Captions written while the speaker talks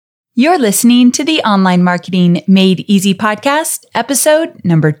You're listening to the Online Marketing Made Easy podcast, episode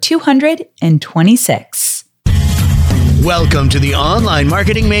number 226. Welcome to the Online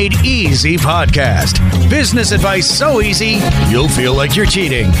Marketing Made Easy podcast. Business advice so easy, you'll feel like you're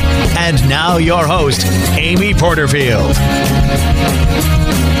cheating. And now your host, Amy Porterfield.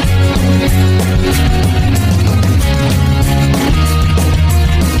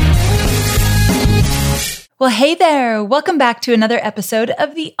 Well, hey there. Welcome back to another episode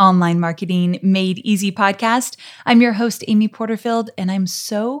of the Online Marketing Made Easy podcast. I'm your host, Amy Porterfield, and I'm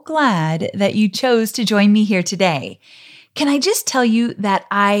so glad that you chose to join me here today. Can I just tell you that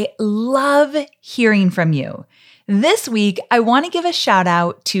I love hearing from you? This week, I want to give a shout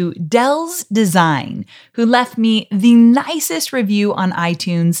out to Dell's Design, who left me the nicest review on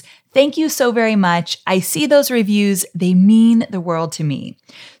iTunes. Thank you so very much. I see those reviews. They mean the world to me.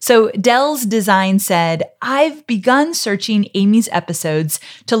 So Dell's Design said, I've begun searching Amy's episodes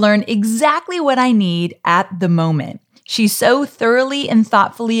to learn exactly what I need at the moment. She so thoroughly and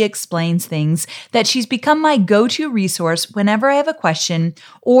thoughtfully explains things that she's become my go-to resource whenever I have a question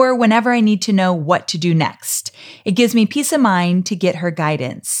or whenever I need to know what to do next. It gives me peace of mind to get her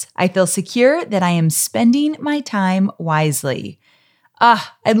guidance. I feel secure that I am spending my time wisely.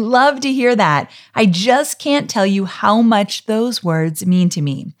 I'd love to hear that. I just can't tell you how much those words mean to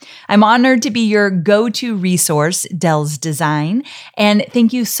me. I'm honored to be your go-to resource, Dell's Design, and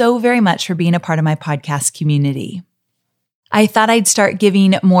thank you so very much for being a part of my podcast community. I thought I'd start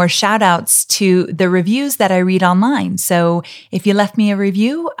giving more shout outs to the reviews that I read online. So if you left me a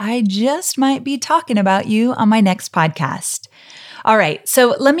review, I just might be talking about you on my next podcast. All right.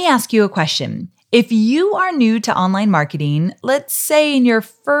 So let me ask you a question. If you are new to online marketing, let's say in your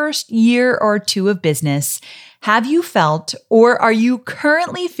first year or two of business, have you felt or are you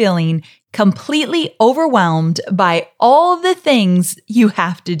currently feeling completely overwhelmed by all the things you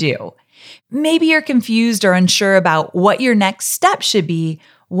have to do? Maybe you're confused or unsure about what your next step should be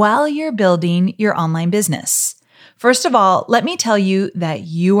while you're building your online business. First of all, let me tell you that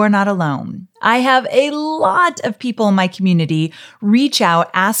you are not alone. I have a lot of people in my community reach out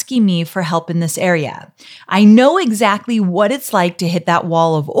asking me for help in this area. I know exactly what it's like to hit that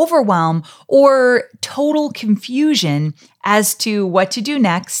wall of overwhelm or total confusion as to what to do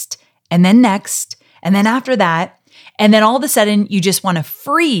next, and then after that. And then all of a sudden, you just want to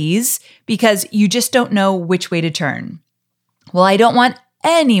freeze because you just don't know which way to turn. Well, I don't want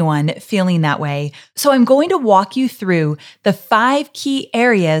anyone feeling that way. So I'm going to walk you through the 5 key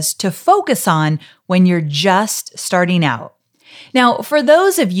areas to focus on when you're just starting out. Now, for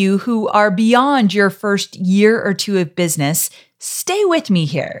those of you who are beyond your first year or two of business, stay with me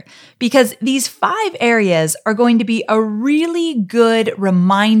here because these 5 areas are going to be a really good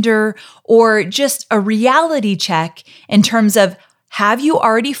reminder or just a reality check in terms of, have you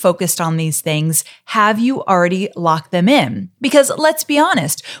already focused on these things? Have you already locked them in? Because let's be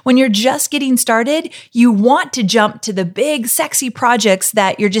honest, when you're just getting started, you want to jump to the big, sexy projects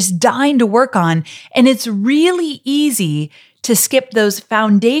that you're just dying to work on. And it's really easy to skip those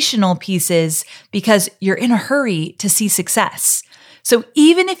foundational pieces because you're in a hurry to see success. So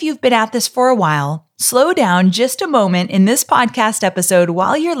even if you've been at this for a while, slow down just a moment in this podcast episode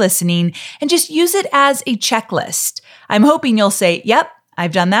while you're listening and just use it as a checklist. I'm hoping you'll say, yep,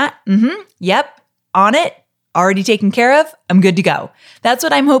 I've done that. Yep, on it, already taken care of. I'm good to go. That's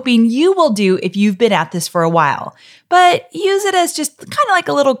what I'm hoping you will do if you've been at this for a while. But use it as just kind of like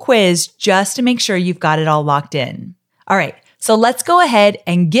a little quiz just to make sure you've got it all locked in. All right. So let's go ahead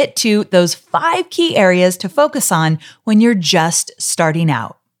and get to those 5 key areas to focus on when you're just starting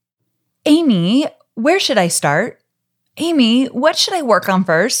out. Amy, where should I start? Amy, what should I work on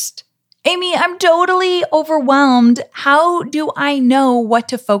first? Amy, I'm totally overwhelmed. How do I know what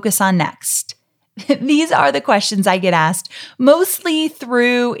to focus on next? These are the questions I get asked, mostly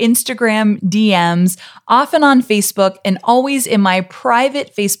through Instagram DMs, often on Facebook, and always in my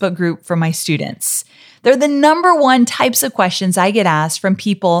private Facebook group for my students. They're the number one types of questions I get asked from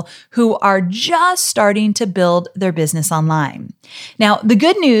people who are just starting to build their business online. Now, the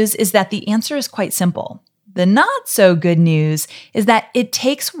good news is that the answer is quite simple. The not so good news is that it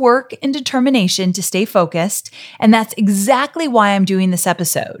takes work and determination to stay focused, and that's exactly why I'm doing this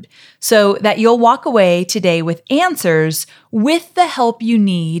episode, so that you'll walk away today with answers with the help you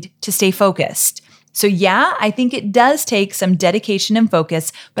need to stay focused. So yeah, I think it does take some dedication and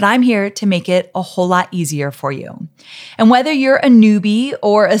focus, but I'm here to make it a whole lot easier for you. And whether you're a newbie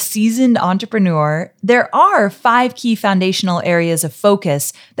or a seasoned entrepreneur, there are 5 key foundational areas of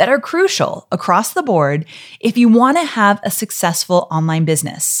focus that are crucial across the board if you want to have a successful online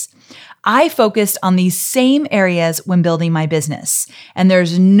business. I focused on these same areas when building my business. And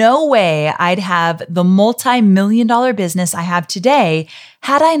there's no way I'd have the multi-million-dollar business I have today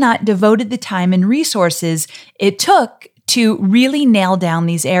had I not devoted the time and resources it took to really nail down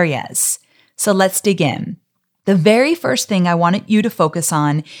these areas. So let's dig in. The very first thing I want you to focus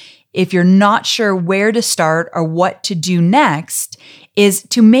on, if you're not sure where to start or what to do next, is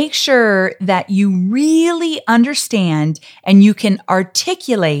to make sure that you really understand and you can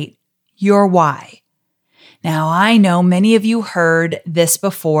articulate your why. Now, I know many of you heard this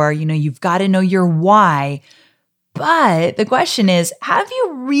before, you've got to know your why, but the question is, have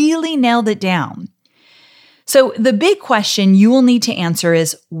you really nailed it down? So the big question you will need to answer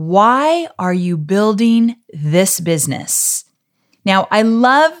is, why are you building this business? Now, I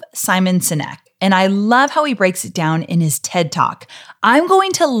love Simon Sinek, and I love how he breaks it down in his TED Talk. I'm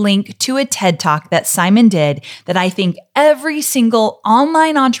going to link to a TED Talk that Simon did that I think every single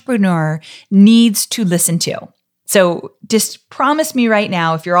online entrepreneur needs to listen to. So just promise me right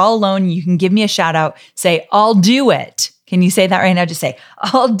now, if you're all alone, you can give me a shout out, say, I'll do it. Can you say that right now? Just say,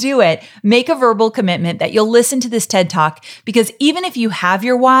 I'll do it. Make a verbal commitment that you'll listen to this TED Talk, because even if you have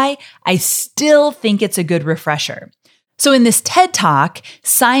your why, I still think it's a good refresher. So in this TED Talk,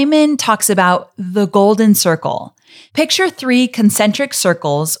 Simon talks about the golden circle. Picture 3 concentric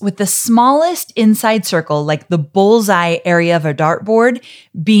circles with the smallest inside circle, like the bullseye area of a dartboard,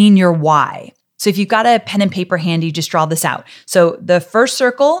 being your why. So if you've got a pen and paper handy, just draw this out. So the first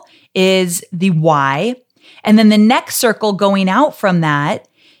circle is the why. And then the next circle going out from that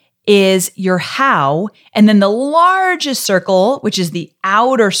is your how. And then the largest circle, which is the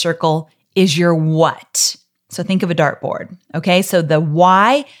outer circle, is your what. So think of a dartboard. Okay. So the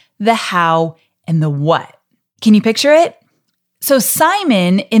why, the how, and the what. Can you picture it? So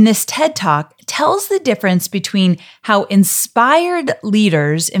Simon in this TED Talk tells the difference between how inspired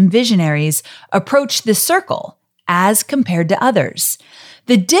leaders and visionaries approach this circle as compared to others.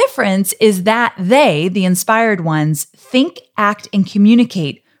 The difference is that they, the inspired ones, think, act, and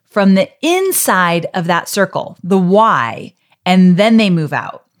communicate from the inside of that circle, the why, and then they move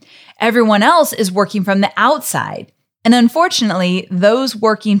out. Everyone else is working from the outside. And unfortunately, those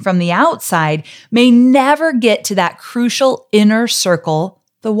working from the outside may never get to that crucial inner circle,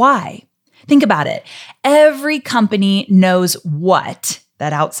 the why. Think about it. Every company knows what,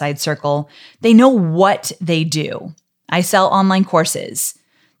 that outside circle, they know what they do. I sell online courses.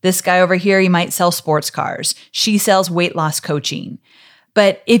 This guy over here, he might sell sports cars. She sells weight loss coaching.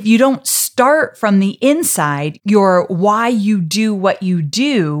 But if you don't start from the inside, your why you do what you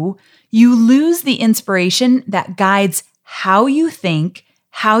do, you lose the inspiration that guides how you think,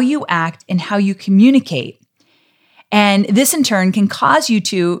 how you act, and how you communicate. And this in turn can cause you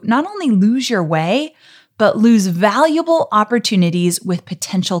to not only lose your way, but lose valuable opportunities with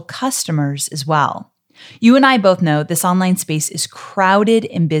potential customers as well. You and I both know this online space is crowded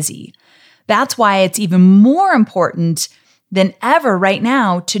and busy. That's why it's even more important than ever right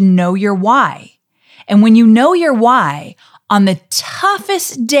now to know your why. And when you know your why, on the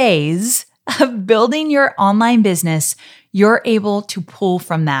toughest days of building your online business, you're able to pull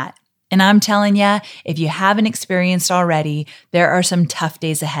from that. And I'm telling you, if you haven't experienced already, there are some tough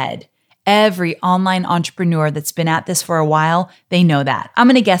days ahead. Every online entrepreneur that's been at this for a while, they know that. I'm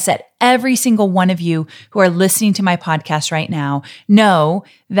going to guess that every single one of you who are listening to my podcast right now know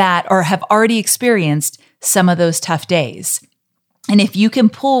that or have already experienced some of those tough days. And if you can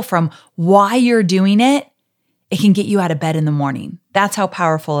pull from why you're doing it, it can get you out of bed in the morning. That's how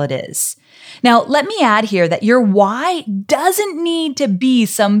powerful it is. Now, let me add here that your why doesn't need to be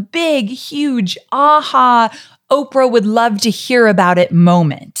some big, huge, aha, Oprah would love to hear about it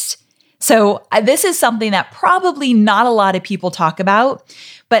moment. So this is something that probably not a lot of people talk about,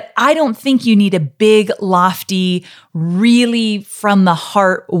 but I don't think you need a big, lofty, really from the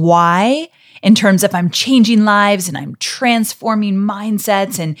heart why in terms of I'm changing lives and I'm transforming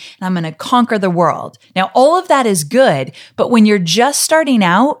mindsets and I'm going to conquer the world. Now, all of that is good, but when you're just starting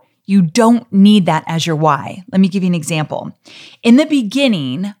out, you don't need that as your why. Let me give you an example. In the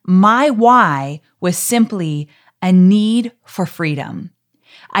beginning, my why was simply a need for freedom.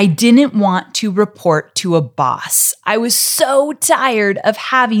 I didn't want to report to a boss. I was so tired of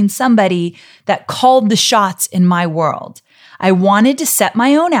having somebody that called the shots in my world. I wanted to set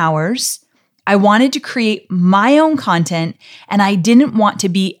my own hours. I wanted to create my own content, and I didn't want to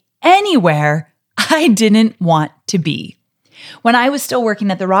be anywhere I didn't want to be. When I was still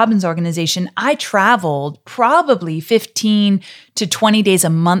working at the Robbins Organization, I traveled probably 15 to 20 days a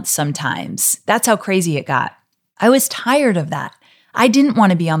month sometimes. That's how crazy it got. I was tired of that. I didn't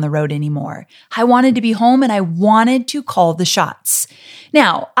want to be on the road anymore. I wanted to be home and I wanted to call the shots.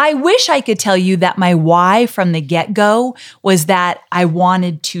 Now, I wish I could tell you that my why from the get-go was that I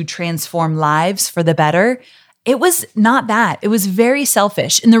wanted to transform lives for the better. It was not that. It was very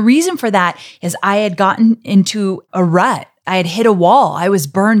selfish. And the reason for that is I had gotten into a rut. I had hit a wall. I was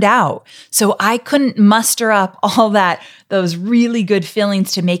burned out. So I couldn't muster up all those really good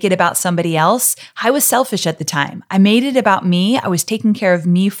feelings to make it about somebody else. I was selfish at the time. I made it about me. I was taking care of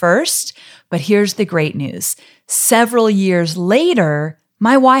me first. But here's the great news. Several years later,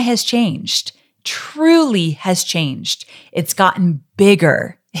 my why has changed, truly has changed. It's gotten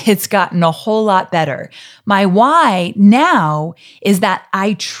bigger. It's gotten a whole lot better. My why now is that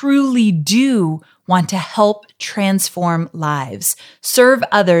I truly do want to help transform lives, serve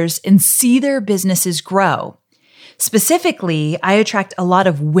others, and see their businesses grow. Specifically, I attract a lot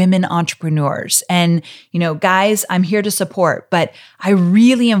of women entrepreneurs. And, guys, I'm here to support, but I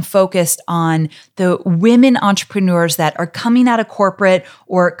really am focused on the women entrepreneurs that are coming out of corporate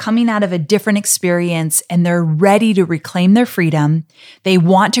or coming out of a different experience, and they're ready to reclaim their freedom. They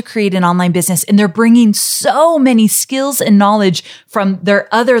want to create an online business, and they're bringing so many skills and knowledge from their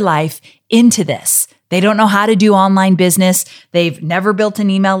other life into this. They don't know how to do online business. They've never built an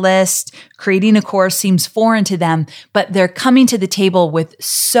email list. Creating a course seems foreign to them, but they're coming to the table with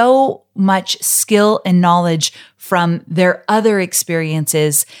so much skill and knowledge from their other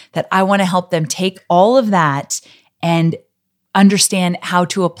experiences that I want to help them take all of that and understand how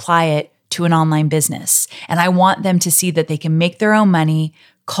to apply it to an online business. And I want them to see that they can make their own money,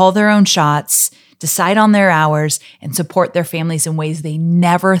 call their own shots, decide on their hours, and support their families in ways they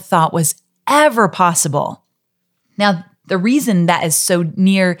never thought was ever possible. Now, the reason that is so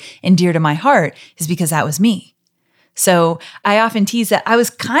near and dear to my heart is because that was me. So I often tease that I was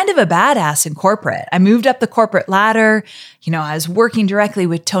kind of a badass in corporate. I moved up the corporate ladder. I was working directly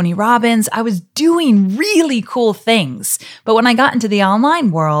with Tony Robbins. I was doing really cool things. But when I got into the online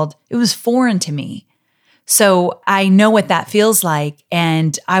world, it was foreign to me. So I know what that feels like,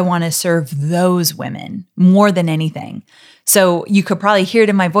 and I want to serve those women more than anything. So you could probably hear it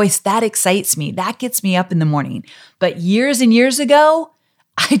in my voice. That excites me. That gets me up in the morning. But years and years ago,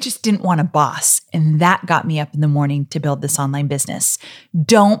 I just didn't want a boss. And that got me up in the morning to build this online business.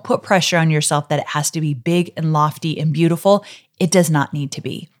 Don't put pressure on yourself that it has to be big and lofty and beautiful. It does not need to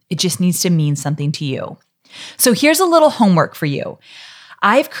be. It just needs to mean something to you. So here's a little homework for you.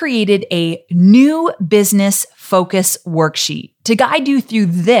 I've created a new business focus worksheet to guide you through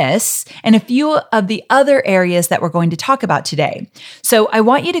this and a few of the other areas that we're going to talk about today. So I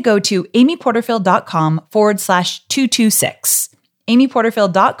want you to go to amyporterfield.com/226.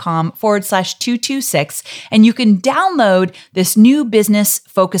 amyporterfield.com/226, and you can download this new business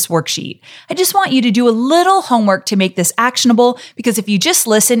focus worksheet. I just want you to do a little homework to make this actionable, because if you just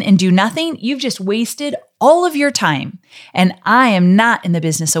listen and do nothing, you've just wasted all of your time. And I am not in the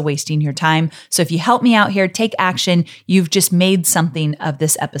business of wasting your time. So if you help me out here, take action, you've just made something of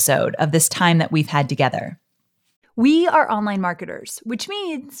this episode, of this time that we've had together. We are online marketers, which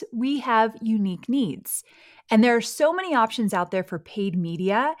means we have unique needs. And there are so many options out there for paid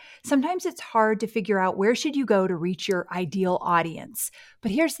media. Sometimes it's hard to figure out where should you go to reach your ideal audience.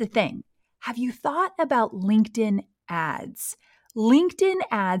 But here's the thing. Have you thought about LinkedIn ads? LinkedIn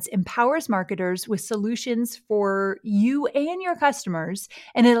ads empowers marketers with solutions for you and your customers,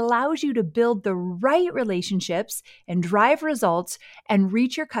 and it allows you to build the right relationships and drive results and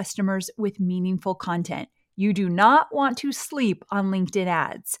reach your customers with meaningful content. You do not want to sleep on LinkedIn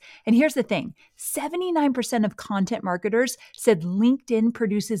ads. And here's the thing, 79% of content marketers said LinkedIn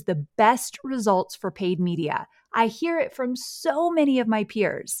produces the best results for paid media. I hear it from so many of my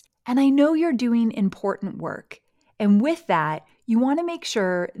peers. And I know you're doing important work. And with that, you want to make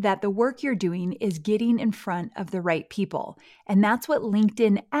sure that the work you're doing is getting in front of the right people. And that's what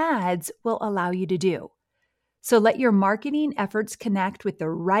LinkedIn ads will allow you to do. So let your marketing efforts connect with the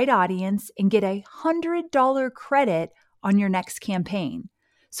right audience and get a $100 credit on your next campaign.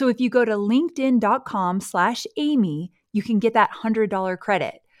 So if you go to linkedin.com/Amy, you can get that $100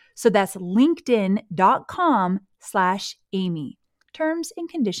 credit. So that's linkedin.com/Amy. Terms and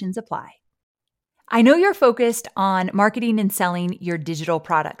conditions apply. I know you're focused on marketing and selling your digital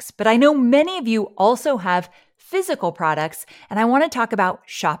products, but I know many of you also have physical products, and I want to talk about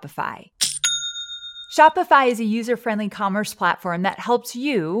Shopify. Shopify is a user-friendly commerce platform that helps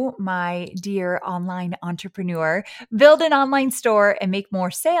you, my dear online entrepreneur, build an online store and make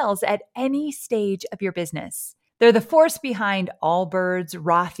more sales at any stage of your business. They're the force behind Allbirds,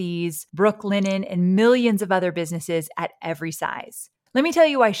 Rothy's, Brooklinen, and millions of other businesses at every size. Let me tell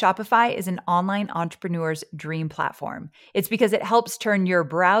you why Shopify is an online entrepreneur's dream platform. It's because it helps turn your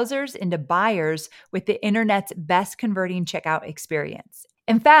browsers into buyers with the internet's best converting checkout experience.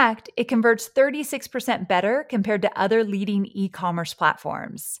 In fact, it converts 36% better compared to other leading e-commerce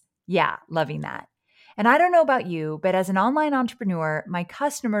platforms. Yeah, loving that. And I don't know about you, but as an online entrepreneur, my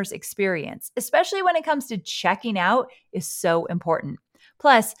customers' experience, especially when it comes to checking out, is so important.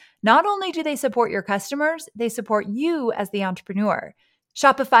 Plus, not only do they support your customers, they support you as the entrepreneur.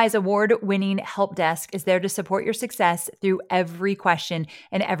 Shopify's award-winning help desk is there to support your success through every question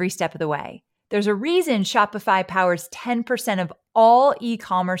and every step of the way. There's a reason Shopify powers 10% of all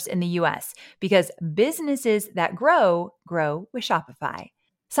e-commerce in the US, because businesses that grow with Shopify.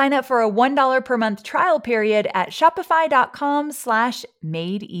 Sign up for a $1 per month trial period at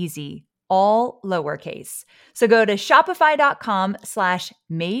shopify.com/madeeasy. All lowercase. So go to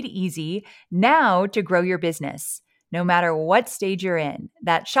shopify.com/madeeasy now to grow your business, no matter what stage you're in.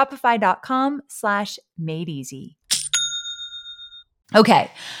 That's shopify.com/madeeasy.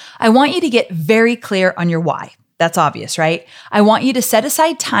 Okay, I want you to get very clear on your why. That's obvious, right? I want you to set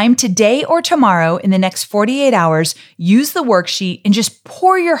aside time today or tomorrow in the next 48 hours, use the worksheet, and just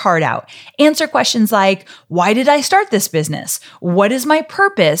pour your heart out. Answer questions like, why did I start this business? What is my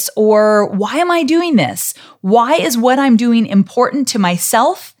purpose? Or why am I doing this? Why is what I'm doing important to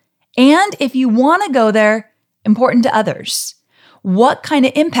myself? And if you want to go there, important to others. What kind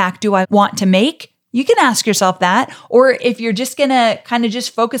of impact do I want to make? You can ask yourself that. Or if you're just going to kind of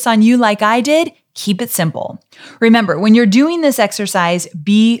just focus on you like I did, keep it simple. Remember, when you're doing this exercise,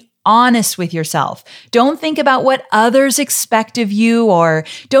 be honest with yourself. Don't think about what others expect of you, or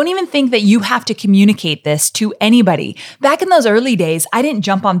don't even think that you have to communicate this to anybody. Back in those early days, I didn't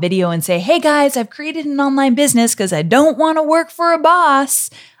jump on video and say, hey guys, I've created an online business because I don't want to work for a boss.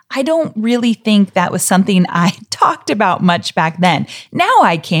 I don't really think that was something I talked about much back then. Now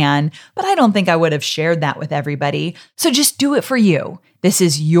I can, but I don't think I would have shared that with everybody. So just do it for you. This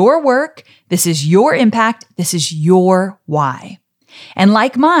is your work. This is your impact. This is your why. And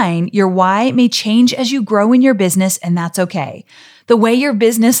like mine, your why may change as you grow in your business, and that's okay. The way your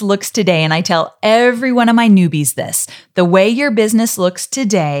business looks today, and I tell every one of my newbies this, the way your business looks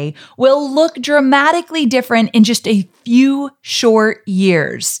today will look dramatically different in just a few short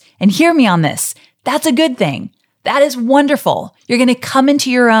years. And hear me on this. That's a good thing. That is wonderful. You're going to come into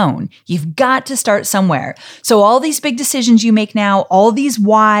your own. You've got to start somewhere. So all these big decisions you make now, all these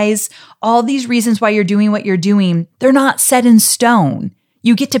whys, all these reasons why you're doing what you're doing, they're not set in stone.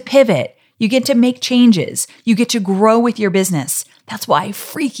 You get to pivot. You get to make changes. You get to grow with your business. That's why I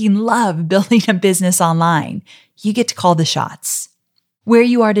freaking love building a business online. You get to call the shots. Where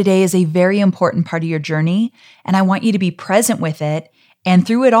you are today is a very important part of your journey, and I want you to be present with it. And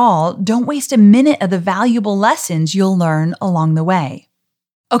through it all, don't waste a minute of the valuable lessons you'll learn along the way.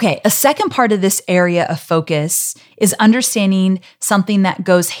 Okay, a second part of this area of focus is understanding something that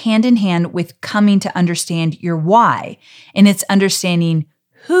goes hand in hand with coming to understand your why, and it's understanding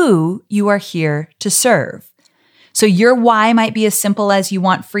who you are here to serve. So your why might be as simple as you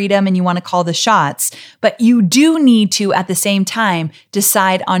want freedom and you want to call the shots, but you do need to, at the same time,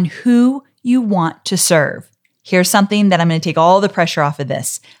 decide on who you want to serve. Here's something that I'm going to take all the pressure off of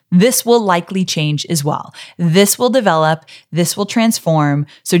this. This will likely change as well. This will develop. This will transform.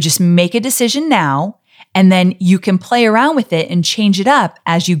 So just make a decision now, and then you can play around with it and change it up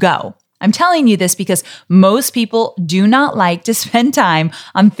as you go. I'm telling you this because most people do not like to spend time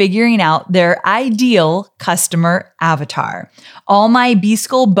on figuring out their ideal customer avatar. All my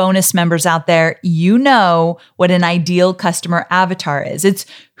B-School bonus members out there, you know what an ideal customer avatar is. It's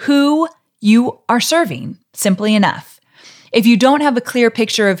who you are serving, simply enough. If you don't have a clear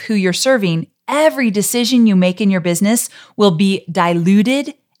picture of who you're serving, every decision you make in your business will be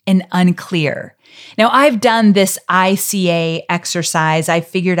diluted and unclear. Now, I've done this ICA exercise. I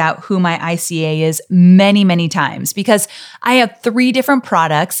figured out who my ICA is many, many times because I have 3 different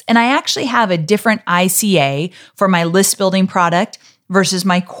products, and I actually have a different ICA for my list building product versus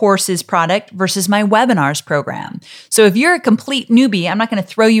my courses product versus my webinars program. So if you're a complete newbie, I'm not going to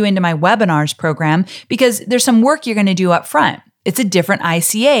throw you into my webinars program because there's some work you're going to do up front. It's a different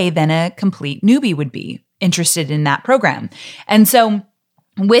ICA than a complete newbie would be interested in that program. And so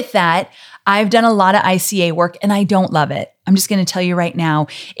with that, I've done a lot of ICA work and I don't love it. I'm just going to tell you right now,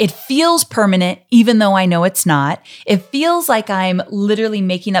 it feels permanent, even though I know it's not. It feels like I'm literally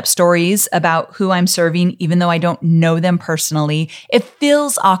making up stories about who I'm serving, even though I don't know them personally. It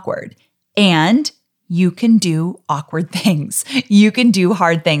feels awkward. And you can do awkward things. You can do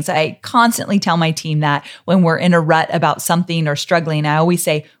hard things. I constantly tell my team that when we're in a rut about something or struggling, I always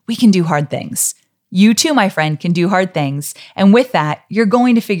say, we can do hard things. You too, my friend, can do hard things. And with that, you're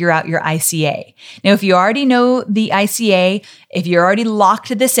going to figure out your ICA. Now, if you already know the ICA, if you're already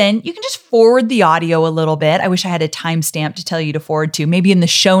locked this in, you can just forward the audio a little bit. I wish I had a timestamp to tell you to forward to. Maybe in the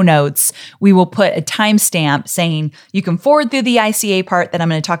show notes, we will put a timestamp saying you can forward through the ICA part that I'm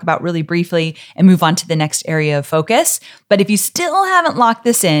going to talk about really briefly and move on to the next area of focus. But if you still haven't locked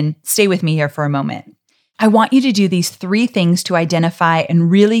this in, stay with me here for a moment. I want you to do these 3 things to identify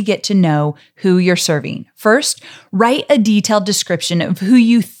and really get to know who you're serving. First, write a detailed description of who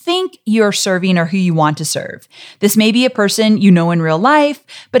you think you're serving or who you want to serve. This may be a person you know in real life,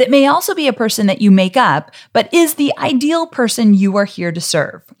 but it may also be a person that you make up, but is the ideal person you are here to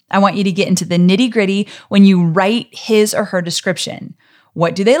serve. I want you to get into the nitty-gritty when you write his or her description.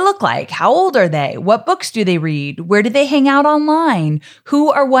 What do they look like? How old are they? What books do they read? Where do they hang out online?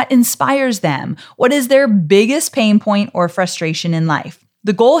 Who or what inspires them? What is their biggest pain point or frustration in life?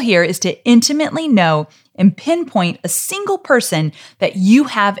 The goal here is to intimately know and pinpoint a single person that you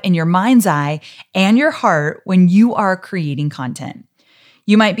have in your mind's eye and your heart when you are creating content.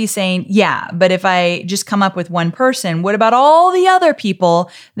 You might be saying, yeah, but if I just come up with one person, what about all the other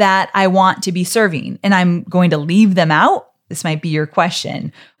people that I want to be serving? And I'm going to leave them out? This might be your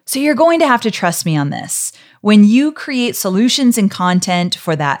question. So you're going to have to trust me on this. When you create solutions and content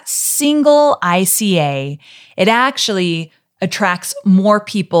for that single ICA, it actually attracts more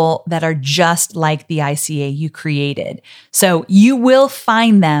people that are just like the ICA you created. So you will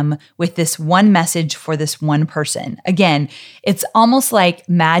find them with this one message for this one person. Again, it's almost like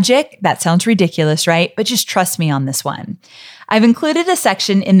magic. That sounds ridiculous, right? But just trust me on this one. I've included a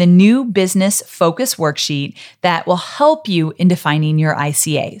section in the new business focus worksheet that will help you in defining your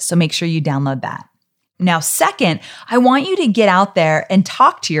ICA. So make sure you download that. Now, second, I want you to get out there and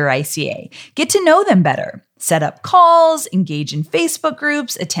talk to your ICA. Get to know them better. Set up calls, engage in Facebook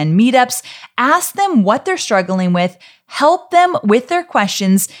groups, attend meetups, ask them what they're struggling with, help them with their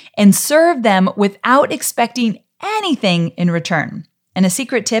questions, and serve them without expecting anything in return. And a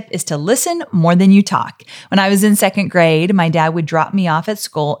secret tip is to listen more than you talk. When I was in 2nd grade, my dad would drop me off at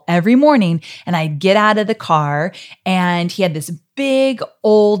school every morning and I'd get out of the car and he had this big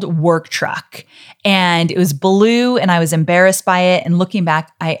old work truck and it was blue and I was embarrassed by it. And looking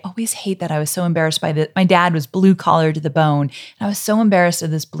back, I always hate that I was so embarrassed by it. My dad was blue collar to the bone and I was so embarrassed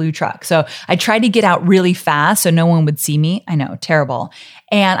of this blue truck. So I tried to get out really fast so no one would see me. I know, terrible.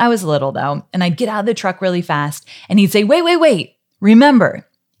 And I was little though. And I'd get out of the truck really fast and he'd say, wait. Remember,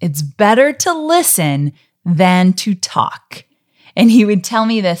 it's better to listen than to talk. And he would tell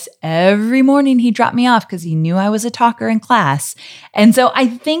me this every morning he dropped me off because he knew I was a talker in class. And so I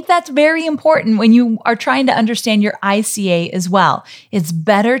think that's very important when you are trying to understand your ICA as well. It's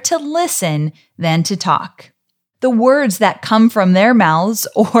better to listen than to talk. The words that come from their mouths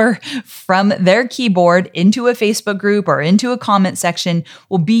or from their keyboard into a Facebook group or into a comment section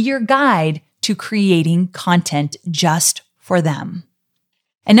will be your guide to creating content just for them.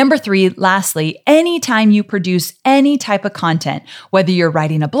 And number 3, lastly, anytime you produce any type of content, whether you're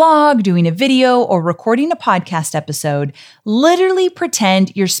writing a blog, doing a video, or recording a podcast episode, literally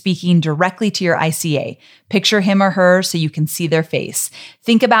pretend you're speaking directly to your ICA. Picture him or her so you can see their face.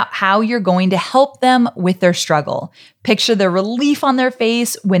 Think about how you're going to help them with their struggle. Picture the relief on their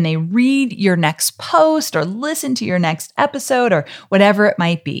face when they read your next post or listen to your next episode or whatever it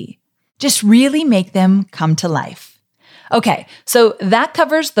might be. Just really make them come to life. Okay, so that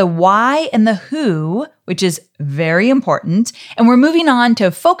covers the why and the who, which is very important. And we're moving on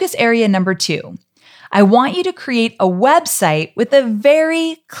to focus area number 2. I want you to create a website with a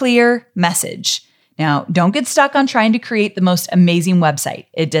very clear message. Now, don't get stuck on trying to create the most amazing website.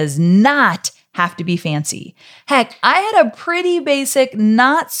 It does not have to be fancy. Heck, I had a pretty basic,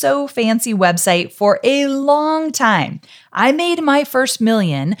 not so fancy website for a long time. I made my first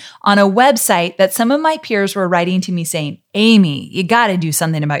million on a website that some of my peers were writing to me saying, Amy, you got to do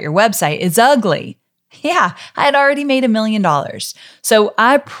something about your website. It's ugly. Yeah, I had already made $1 million. So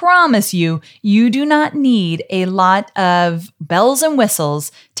I promise you, you do not need a lot of bells and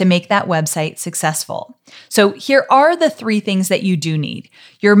whistles to make that website successful. So here are the 3 things that you do need.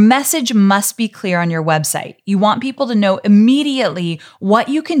 Your message must be clear on your website. You want people to know immediately what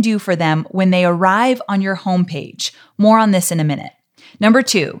you can do for them when they arrive on your homepage. More on this in a minute. Number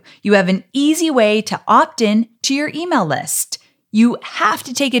 2, you have an easy way to opt in to your email list. You have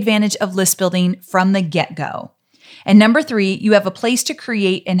to take advantage of list building from the get-go. And number 3, you have a place to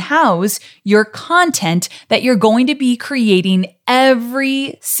create and house your content that you're going to be creating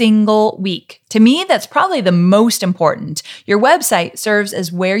every single week. To me, that's probably the most important. Your website serves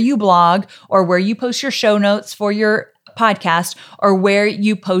as where you blog or where you post your show notes for your podcast or where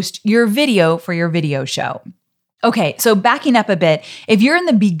you post your video for your video show. Okay, so backing up a bit, if you're in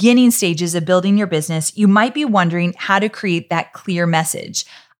the beginning stages of building your business, you might be wondering how to create that clear message.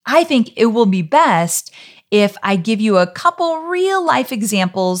 I think it will be best if I give you a couple real life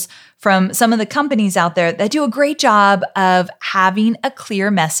examples from some of the companies out there that do a great job of having a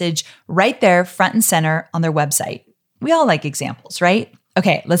clear message right there front and center on their website. We all like examples, right?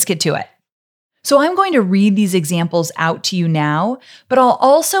 Okay, let's get to it. So I'm going to read these examples out to you now, but I'll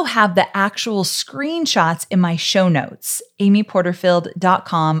also have the actual screenshots in my show notes,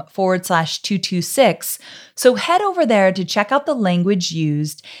 amyporterfield.com/226. So head over there to check out the language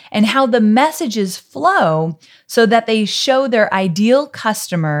used and how the messages flow so that they show their ideal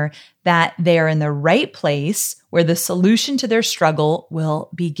customer that they are in the right place where the solution to their struggle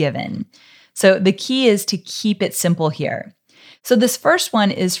will be given. So the key is to keep it simple here. So this first one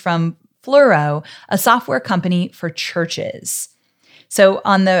is from Fluoro, a software company for churches. So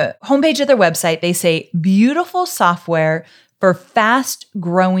on the homepage of their website, they say, beautiful software for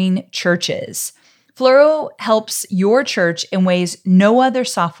fast-growing churches. Fluoro helps your church in ways no other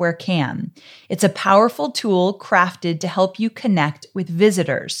software can. It's a powerful tool crafted to help you connect with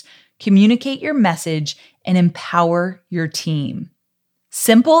visitors, communicate your message, and empower your team.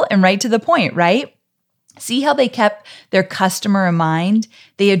 Simple and right to the point, right? See how they kept their customer in mind?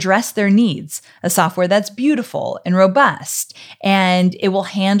 They address their needs, a software that's beautiful and robust, and it will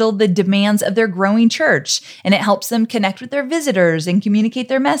handle the demands of their growing church, and it helps them connect with their visitors and communicate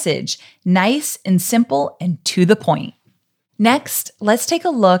their message. Nice and simple and to the point. Next, let's take a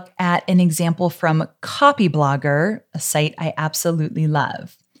look at an example from Copyblogger, a site I absolutely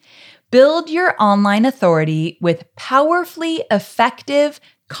love. Build your online authority with powerfully effective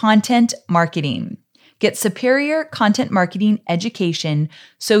content marketing. Get superior content marketing education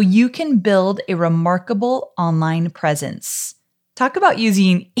so you can build a remarkable online presence. Talk about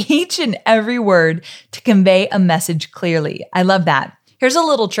using each and every word to convey a message clearly. I love that. Here's a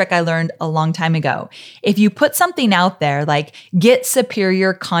little trick I learned a long time ago. If you put something out there like get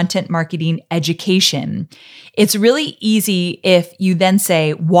superior content marketing education, it's really easy if you then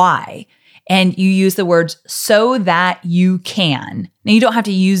say why. And you use the words so that you can. Now, you don't have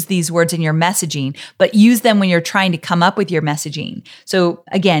to use these words in your messaging, but use them when you're trying to come up with your messaging. So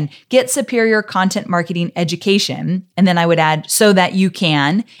again, get superior content marketing education. And then I would add so that you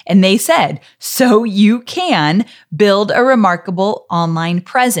can. And they said, so you can build a remarkable online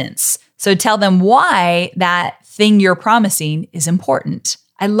presence. So tell them why that thing you're promising is important.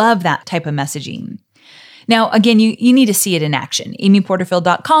 I love that type of messaging. Now, again, you need to see it in action,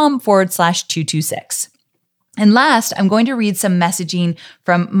 amyporterfield.com/226. And last, I'm going to read some messaging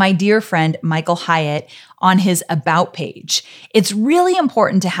from my dear friend, Michael Hyatt, on his About page. It's really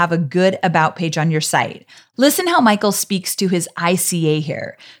important to have a good About page on your site. Listen how Michael speaks to his ICA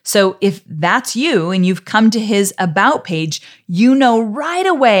here. So if that's you and you've come to his About page, you know right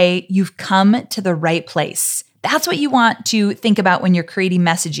away you've come to the right place. That's what you want to think about when you're creating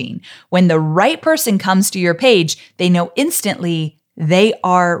messaging. When the right person comes to your page, they know instantly they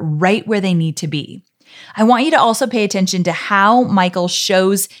are right where they need to be. I want you to also pay attention to how Michael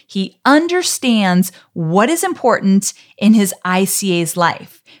shows he understands what is important in his ICA's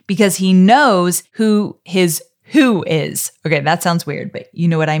life because he knows who his who is. Okay, that sounds weird, but you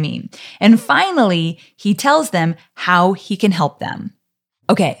know what I mean. And finally, he tells them how he can help them.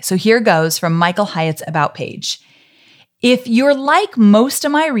 Okay, so here goes from Michael Hyatt's About page. If you're like most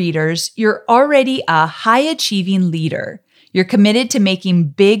of my readers, you're already a high-achieving leader. You're committed to making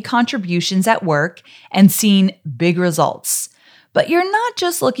big contributions at work and seeing big results. But you're not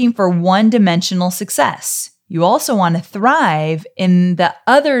just looking for one-dimensional success. You also want to thrive in the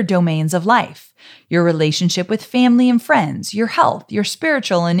other domains of life. Your relationship with family and friends, your health, your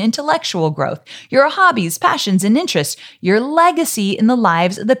spiritual and intellectual growth, your hobbies, passions, and interests, your legacy in the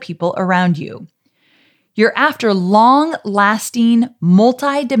lives of the people around you. You're after long-lasting,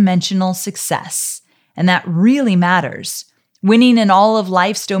 multi-dimensional success, and that really matters. Winning in all of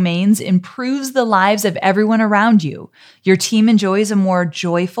life's domains improves the lives of everyone around you. Your team enjoys a more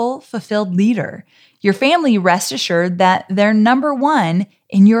joyful, fulfilled leader. Your family rests assured that they're number one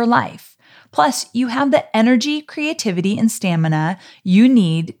in your life. Plus, you have the energy, creativity, and stamina you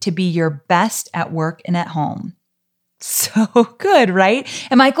need to be your best at work and at home. So good, right?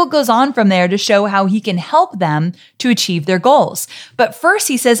 And Michael goes on from there to show how he can help them to achieve their goals. But first,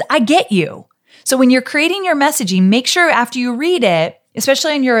 he says, I get you. So when you're creating your messaging, make sure after you read it,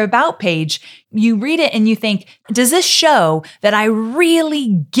 especially on your About page, you read it and you think, does this show that I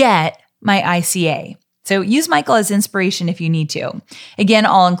really get my ICA? So use Michael as inspiration if you need to. Again,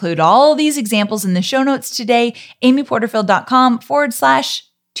 I'll include all these examples in the show notes today,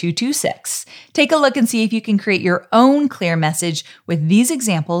 amyporterfield.com/226. Take a look and see if you can create your own clear message with these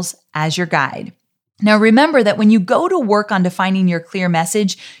examples as your guide. Now, remember that when you go to work on defining your clear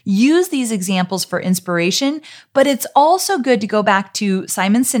message, use these examples for inspiration, but it's also good to go back to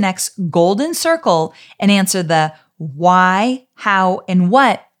Simon Sinek's golden circle and answer the why, how, and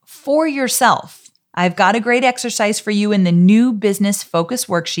what for yourself. I've got a great exercise for you in the new business focus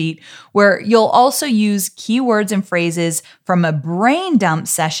worksheet where you'll also use keywords and phrases from a brain dump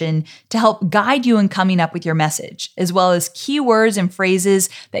session to help guide you in coming up with your message, as well as keywords and phrases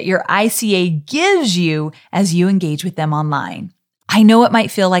that your ICA gives you as you engage with them online. I know it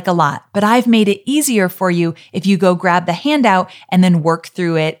might feel like a lot, but I've made it easier for you if you go grab the handout and then work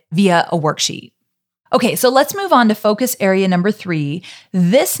through it via a worksheet. Okay, so let's move on to focus area number 3.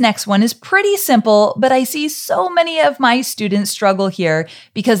 This next one is pretty simple, but I see so many of my students struggle here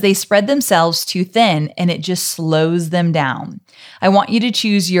because they spread themselves too thin and it just slows them down. I want you to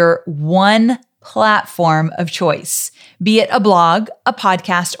choose your one platform of choice, be it a blog, a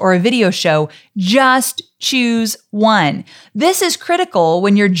podcast, or a video show. Just choose one. This is critical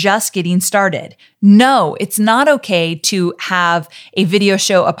when you're just getting started. No, it's not okay to have a video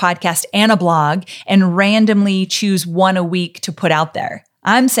show, a podcast, and a blog and randomly choose one a week to put out there.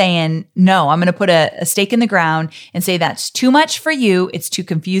 I'm saying, no, I'm going to put a stake in the ground and say that's too much for you. It's too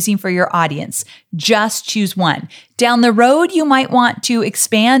confusing for your audience. Just choose one. Down the road, you might want to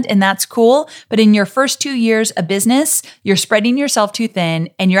expand, and that's cool. But in your first 2 years of business, you're spreading yourself too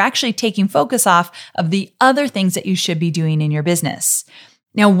thin and you're actually taking focus off of the other things that you should be doing in your business.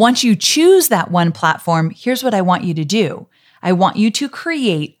 Now, once you choose that one platform, here's what I want you to do. I want you to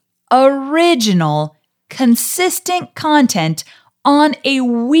create original, consistent content on a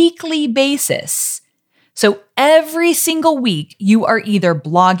weekly basis. So every single week, you are either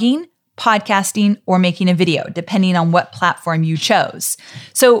blogging, podcasting, or making a video, depending on what platform you chose.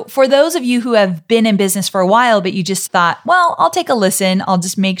 So for those of you who have been in business for a while, but you just thought, well, I'll take a listen. I'll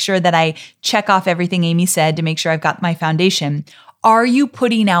just make sure that I check off everything Amy said to make sure I've got my foundation. Are you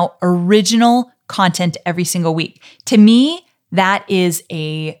putting out original content every single week? To me, that is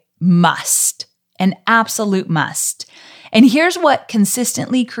a must, an absolute must. And here's what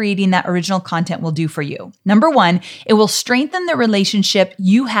consistently creating that original content will do for you. Number 1, it will strengthen the relationship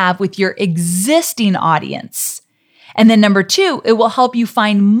you have with your existing audience. And then number 2, it will help you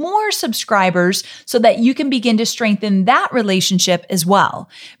find more subscribers so that you can begin to strengthen that relationship as well.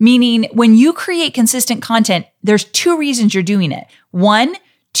 Meaning when you create consistent content, there's 2 reasons you're doing it. 1,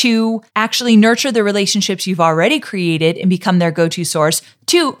 to actually nurture the relationships you've already created and become their go-to source.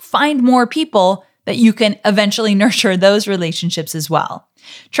 2, find more people that you can eventually nurture those relationships as well.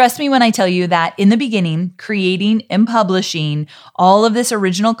 Trust me when I tell you that in the beginning, creating and publishing all of this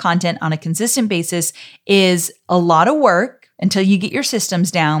original content on a consistent basis is a lot of work until you get your systems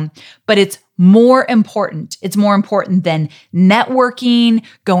down, but it's more important. It's more important than networking,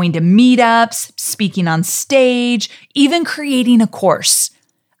 going to meetups, speaking on stage, even creating a course.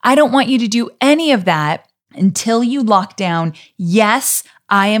 I don't want you to do any of that until you lock down, yes,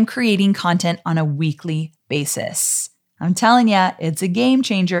 I am creating content on a weekly basis. I'm telling you, it's a game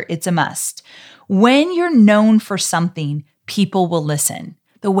changer. It's a must. When you're known for something, people will listen.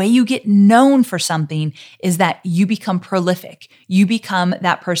 The way you get known for something is that you become prolific. You become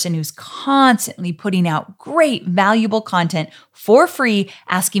that person who's constantly putting out great, valuable content for free,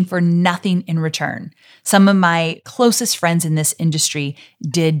 asking for nothing in return. Some of my closest friends in this industry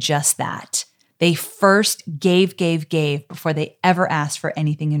did just that. They first gave before they ever asked for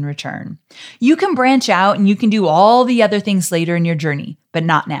anything in return. You can branch out and you can do all the other things later in your journey, but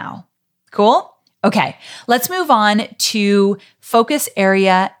not now. Cool? Okay, let's move on to focus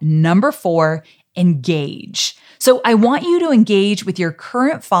area number 4, engage. So I want you to engage with your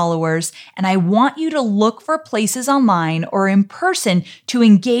current followers, and I want you to look for places online or in person to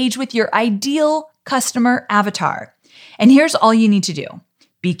engage with your ideal customer avatar. And here's all you need to do.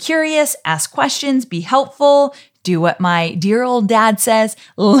 Be curious, ask questions, be helpful, do what my dear old dad says,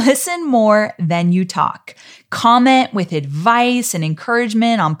 listen more than you talk. Comment with advice and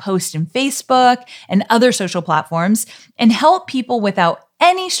encouragement on posts in Facebook and other social platforms, and help people without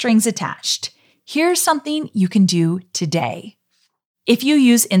any strings attached. Here's something you can do today. If you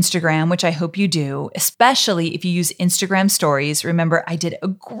use Instagram, which I hope you do, especially if you use Instagram stories, remember I did a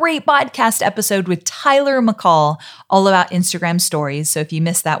great podcast episode with Tyler McCall all about Instagram stories. So if you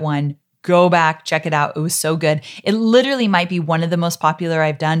missed that one, go back, check it out. It was so good. It literally might be one of the most popular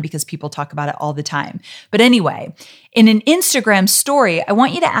I've done because people talk about it all the time. But anyway, in an Instagram story, I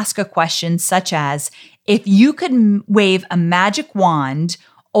want you to ask a question such as, if you could wave a magic wand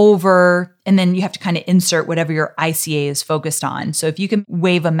over, and then you have to kind of insert whatever your ICA is focused on. So if you can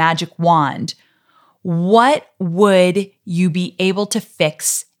wave a magic wand, what would you be able to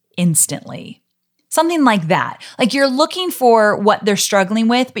fix instantly? Something like that. Like you're looking for what they're struggling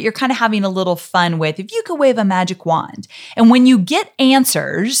with, but you're kind of having a little fun with, if you could wave a magic wand. And when you get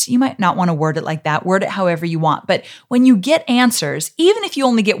answers, you might not want to word it like that, word it however you want. But when you get answers, even if you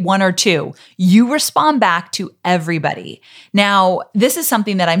only get one or two, you respond back to everybody. Now, this is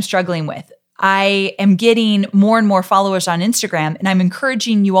something that I'm struggling with. I am getting more and more followers on Instagram, and I'm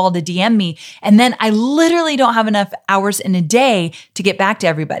encouraging you all to DM me. And then I literally don't have enough hours in a day to get back to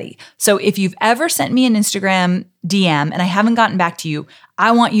everybody. So if you've ever sent me an Instagram DM and I haven't gotten back to you,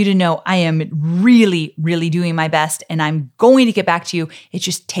 I want you to know I am really, really doing my best, and I'm going to get back to you. It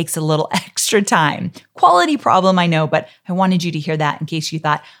just takes a little extra time. Quality problem, I know, but I wanted you to hear that in case you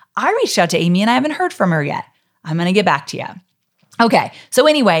thought, I reached out to Amy and I haven't heard from her yet. I'm going to get back to you. Okay. So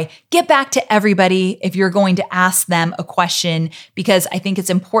anyway, get back to everybody if you're going to ask them a question, because I think it's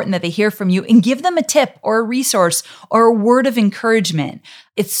important that they hear from you, and give them a tip or a resource or a word of encouragement.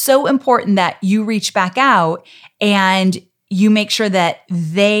 It's so important that you reach back out and you make sure that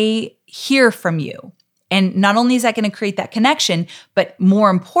they hear from you. And not only is that going to create that connection, but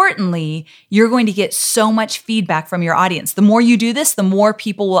more importantly, you're going to get so much feedback from your audience. The more you do this, the more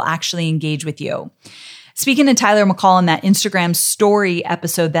people will actually engage with you. Speaking to Tyler McCall in that Instagram story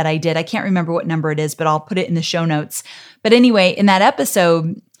episode that I did, I can't remember what number it is, but I'll put it in the show notes. But anyway, in that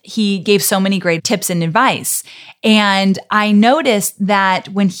episode, he gave so many great tips and advice. And I noticed that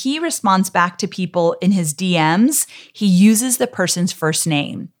when he responds back to people in his DMs, he uses the person's first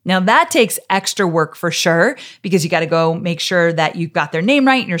name. Now that takes extra work for sure, because you got to go make sure that you've got their name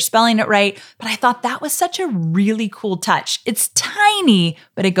right and you're spelling it right. But I thought that was such a really cool touch. It's tiny,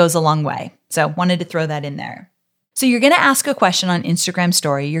 but it goes a long way. So wanted to throw that in there. So you're going to ask a question on Instagram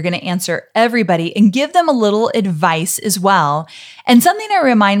story. You're going to answer everybody and give them a little advice as well. And something I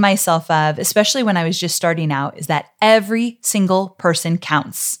remind myself of, especially when I was just starting out, is that every single person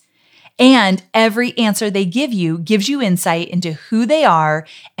counts. And every answer they give you gives you insight into who they are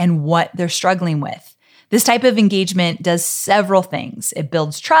and what they're struggling with. This type of engagement does several things. It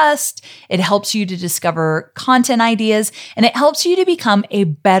builds trust, it helps you to discover content ideas, and it helps you to become a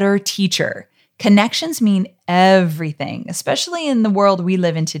better teacher. Connections mean everything, especially in the world we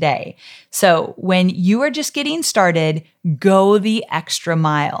live in today. So when you are just getting started, go the extra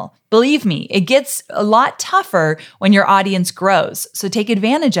mile. Believe me, it gets a lot tougher when your audience grows. So take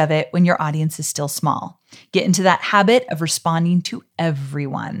advantage of it when your audience is still small. Get into that habit of responding to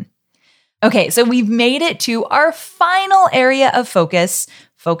everyone. Okay, so we've made it to our final area of focus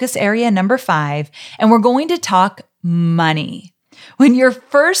area number 5, and we're going to talk money. When you're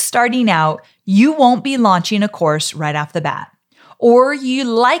first starting out, you won't be launching a course right off the bat, or you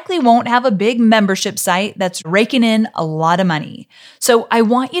likely won't have a big membership site that's raking in a lot of money. So I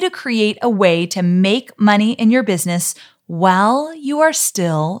want you to create a way to make money in your business while you are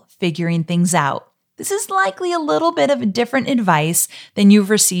still figuring things out. This is likely a little bit of different advice than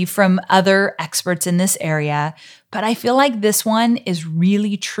you've received from other experts in this area, but I feel like this one is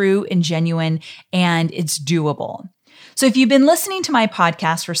really true and genuine, and it's doable. So if you've been listening to my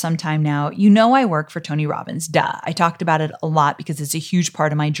podcast for some time now, you know I work for Tony Robbins. Duh. I talked about it a lot because it's a huge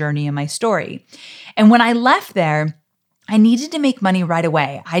part of my journey and my story. And when I left there, I needed to make money right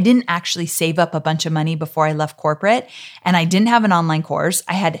away. I didn't actually save up a bunch of money before I left corporate, and I didn't have an online course.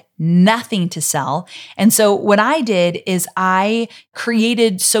 I had nothing to sell. And so what I did is I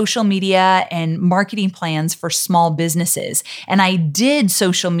created social media and marketing plans for small businesses. And I did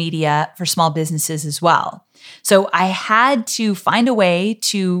social media for small businesses as well. So I had to find a way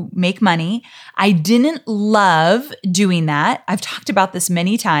to make money. I didn't love doing that. I've talked about this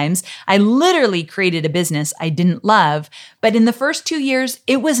many times. I literally created a business I didn't love, but in the first 2 years,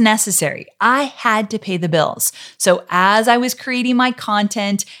 it was necessary. I had to pay the bills. So as I was creating my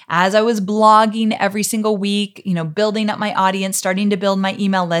content, as I was blogging every single week, building up my audience, starting to build my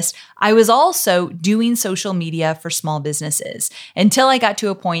email list, I was also doing social media for small businesses until I got to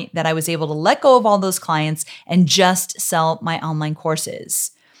a point that I was able to let go of all those clients and just sell my online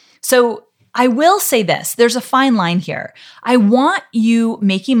courses. So I will say this, there's a fine line here. I want you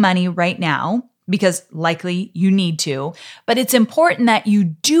making money right now because likely you need to, but it's important that you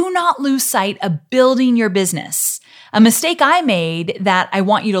do not lose sight of building your business. A mistake I made that I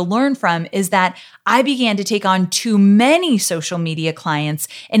want you to learn from is that I began to take on too many social media clients,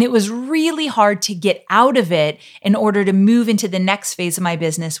 and it was really hard to get out of it in order to move into the next phase of my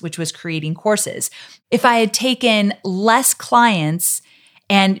business, which was creating courses. If I had taken less clients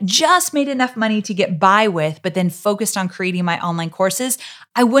and just made enough money to get by with, but then focused on creating my online courses,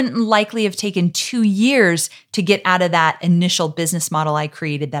 I wouldn't likely have taken 2 years to get out of that initial business model I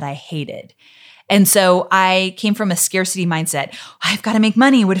created that I hated. And so I came from a scarcity mindset. I've got to make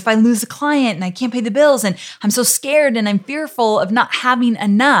money. What if I lose a client and I can't pay the bills? And I'm so scared and I'm fearful of not having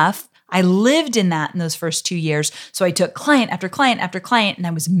enough. I lived in that in those first 2 years. So I took client after client after client and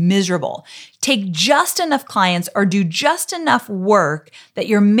I was miserable. Take just enough clients or do just enough work that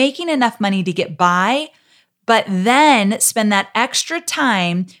you're making enough money to get by, but then spend that extra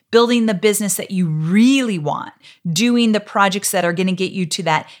time building the business that you really want, doing the projects that are going to get you to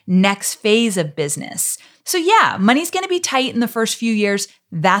that next phase of business. So yeah, money's going to be tight in the first few years.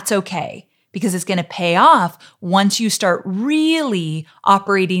 That's okay, because it's going to pay off once you start really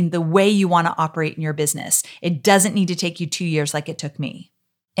operating the way you want to operate in your business. It doesn't need to take you 2 years like it took me.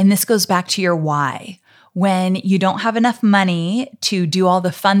 And this goes back to your why. When you don't have enough money to do all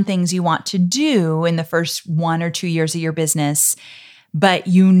the fun things you want to do in the first 1 or 2 years of your business, but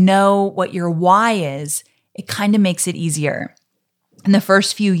you know what your why is, it kind of makes it easier. In the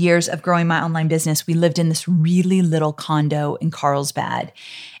first few years of growing my online business, we lived in this really little condo in Carlsbad.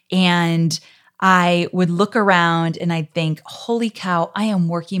 And I would look around and I'd think, holy cow, I am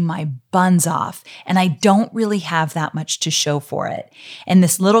working my buns off and I don't really have that much to show for it. And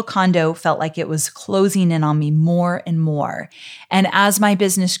this little condo felt like it was closing in on me more and more. And as my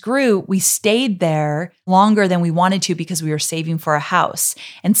business grew, we stayed there longer than we wanted to because we were saving for a house.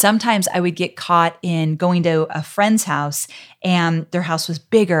 And sometimes I would get caught in going to a friend's house and their house was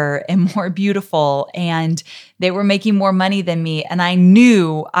bigger and more beautiful and they were making more money than me. And I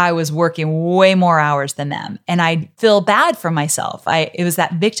knew I was working way more hours than them. And I'd feel bad for myself. It was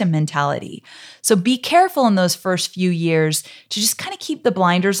that victim mentality. So be careful in those first few years to just kind of keep the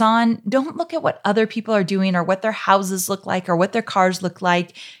blinders on. Don't look at what other people are doing or what their houses look like or what their cars look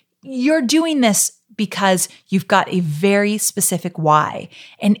like. You're doing this because you've got a very specific why,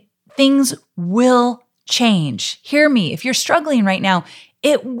 and things will change. Hear me. If you're struggling right now,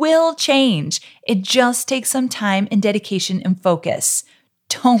 it will change. It just takes some time and dedication and focus.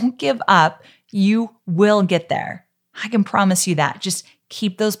 Don't give up. You will get there. I can promise you that. Just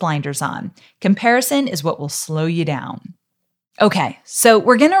keep those blinders on. Comparison is what will slow you down. Okay, so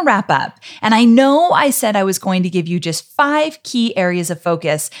we're going to wrap up. And I know I said I was going to give you just 5 key areas of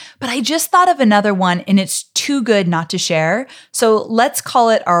focus, but I just thought of another one and it's too good not to share. So let's call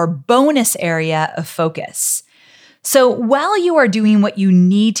it our bonus area of focus. So while you are doing what you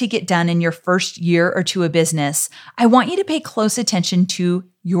need to get done in your first year or two of business, I want you to pay close attention to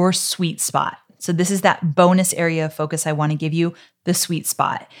your sweet spot. So this is that bonus area of focus I want to give you, the sweet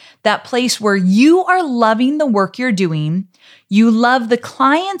spot. That place where you are loving the work you're doing, you love the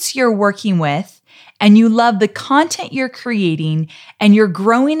clients you're working with, and you love the content you're creating, and you're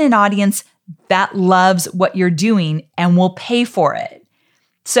growing an audience that loves what you're doing and will pay for it.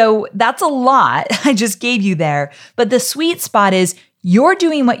 So that's a lot I just gave you there. But the sweet spot is you're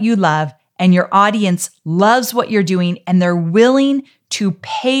doing what you love and your audience loves what you're doing and they're willing to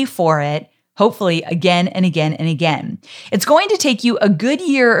pay for it, hopefully again and again and again. It's going to take you a good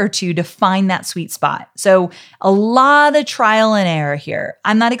year or two to find that sweet spot. So a lot of trial and error here.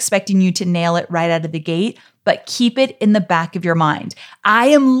 I'm not expecting you to nail it right out of the gate, but keep it in the back of your mind. I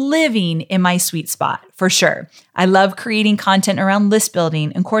am living in my sweet spot for sure. I love creating content around list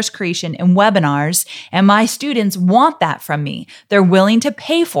building and course creation and webinars, and my students want that from me. They're willing to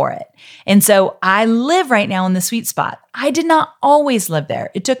pay for it. And so I live right now in the sweet spot. I did not always live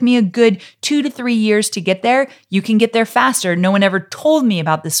there. It took me a good 2 to 3 years to get there. You can get there faster. No one ever told me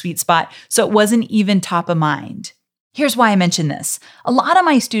about the sweet spot, so it wasn't even top of mind. Here's why I mention this. A lot of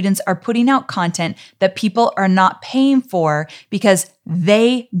my students are putting out content that people are not paying for because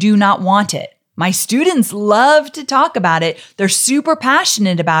they do not want it. My students love to talk about it. They're super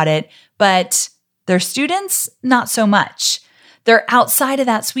passionate about it, but their students, not so much. They're outside of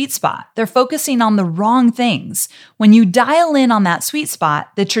that sweet spot. They're focusing on the wrong things. When you dial in on that sweet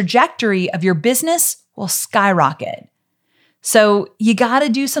spot, the trajectory of your business will skyrocket. So you got to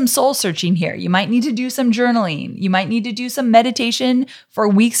do some soul searching here. You might need to do some journaling. You might need to do some meditation for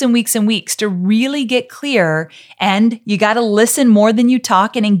weeks and weeks and weeks to really get clear. And you got to listen more than you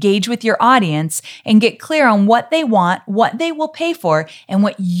talk and engage with your audience and get clear on what they want, what they will pay for, and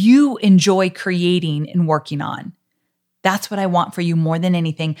what you enjoy creating and working on. That's what I want for you more than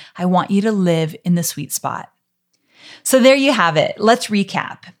anything. I want you to live in the sweet spot. So there you have it. Let's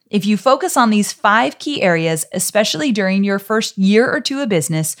recap. If you focus on these 5 key areas, especially during your first year or two of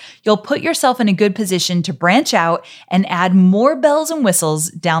business, you'll put yourself in a good position to branch out and add more bells and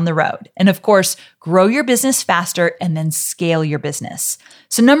whistles down the road. And of course, grow your business faster and then scale your business.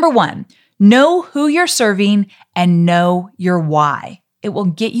 So number 1, know who you're serving and know your why. It will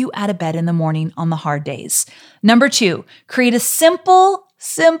get you out of bed in the morning on the hard days. Number 2, create a simple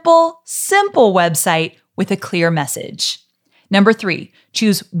website with a clear message. Number 3,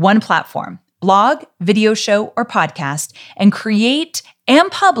 choose one platform, blog, video show, or podcast, and create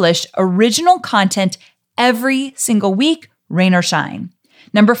and publish original content every single week, rain or shine.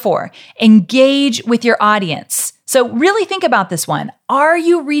 Number 4, engage with your audience. So really think about this one. Are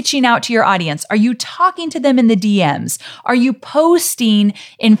you reaching out to your audience? Are you talking to them in the DMs? Are you posting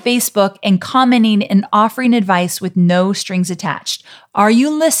in Facebook and commenting and offering advice with no strings attached? Are you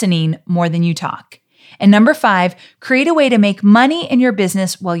listening more than you talk? And number 5, create a way to make money in your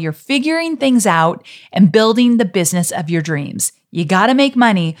business while you're figuring things out and building the business of your dreams. You got to make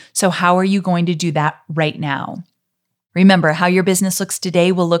money. So how are you going to do that right now? Remember, how your business looks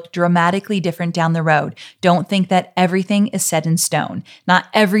today will look dramatically different down the road. Don't think that everything is set in stone. Not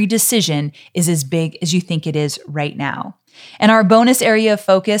every decision is as big as you think it is right now. And our bonus area of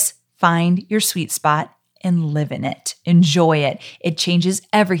focus, find your sweet spot and live in it. Enjoy it. It changes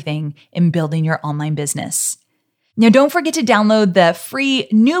everything in building your online business. Now, don't forget to download the free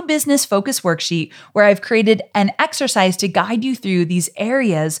New Business Focus worksheet, where I've created an exercise to guide you through these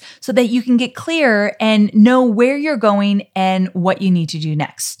areas so that you can get clear and know where you're going and what you need to do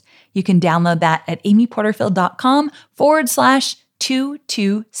next. You can download that at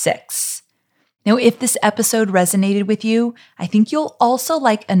amyporterfield.com/226. Now, if this episode resonated with you, I think you'll also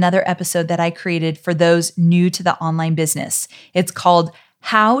like another episode that I created for those new to the online business. It's called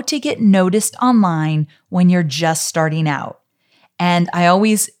How to Get Noticed Online When You're Just Starting Out. And I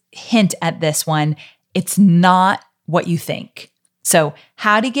always hint at this one, it's not what you think. So,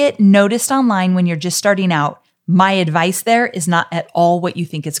 how to get noticed online when you're just starting out. My advice there is not at all what you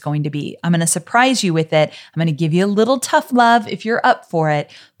think it's going to be. I'm going to surprise you with it. I'm going to give you a little tough love if you're up for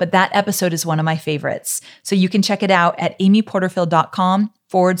it, but that episode is one of my favorites. So you can check it out at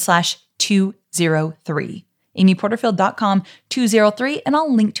amyporterfield.com/203. amyporterfield.com/203, and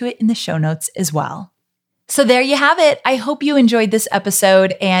I'll link to it in the show notes as well. So there you have it. I hope you enjoyed this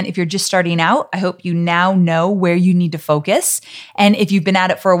episode. And if you're just starting out, I hope you now know where you need to focus. And if you've been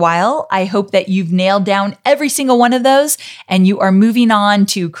at it for a while, I hope that you've nailed down every single one of those and you are moving on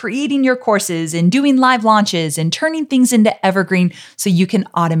to creating your courses and doing live launches and turning things into evergreen so you can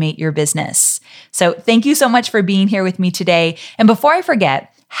automate your business. So thank you so much for being here with me today. And before I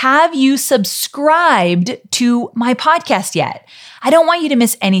forget, have you subscribed to my podcast yet? I don't want you to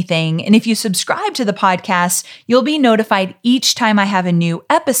miss anything. And if you subscribe to the podcast, you'll be notified each time I have a new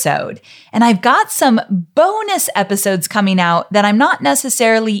episode. And I've got some bonus episodes coming out that I'm not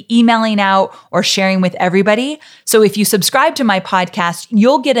necessarily emailing out or sharing with everybody. So if you subscribe to my podcast,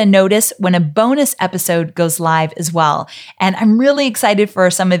 you'll get a notice when a bonus episode goes live as well. And I'm really excited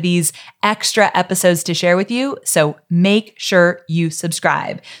for some of these extra episodes to share with you. So make sure you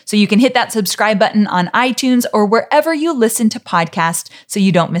subscribe. So you can hit that subscribe button on iTunes or wherever you listen to podcasts so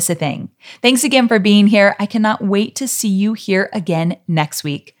you don't miss a thing. Thanks again for being here. I cannot wait to see you here again next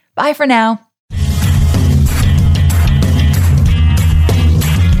week. Bye for now.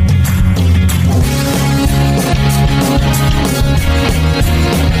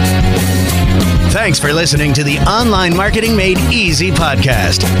 Thanks for listening to the Online Marketing Made Easy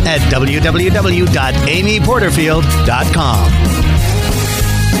podcast at www.amyporterfield.com.